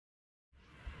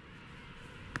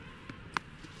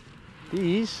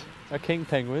These are king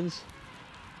penguins,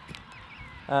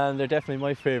 and they're definitely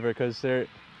my favourite because they're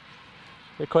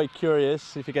quite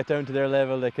curious. If you get down to their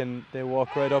level, they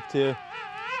walk right up to you,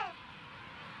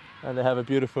 and they have a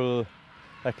beautiful,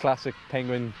 classic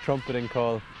penguin trumpeting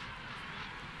call.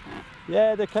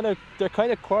 Yeah, they're kind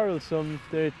of quarrelsome.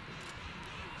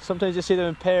 Sometimes you see them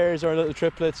in pairs or little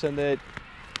triplets, and they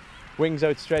wings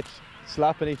outstretched,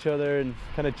 slapping each other and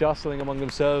kind of jostling among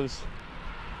themselves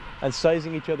and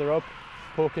sizing each other up,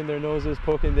 poking their noses,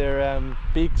 poking their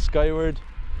beaks skyward,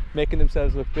 making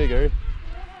themselves look bigger.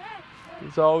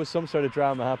 There's always some sort of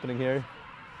drama happening here.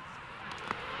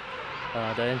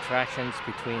 The interactions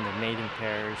between the mating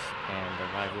pairs and the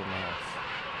rival males.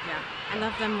 Yeah, I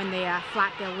love them when they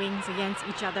flap their wings against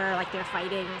each other like they're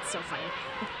fighting. It's so funny.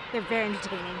 They're very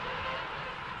entertaining.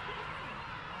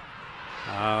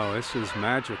 Oh, this is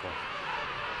magical.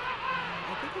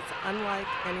 I think it's unlike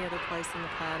any other place on the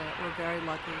planet. We're very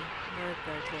lucky. We're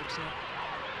very fortunate.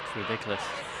 It's ridiculous.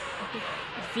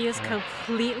 It feels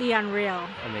completely unreal.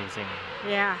 Amazing.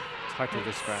 Yeah. It's hard to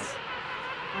describe.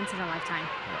 Once in a lifetime.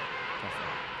 Yeah, definitely.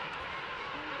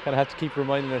 Kind of have to keep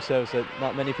reminding ourselves that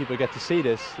not many people get to see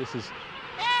this. This is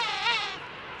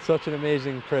such an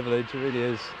amazing privilege, it really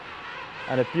is.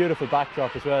 And a beautiful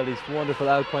backdrop as well, these wonderful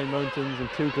alpine mountains and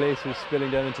 2 glaciers spilling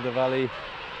down into the valley.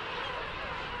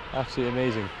 Absolutely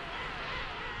amazing.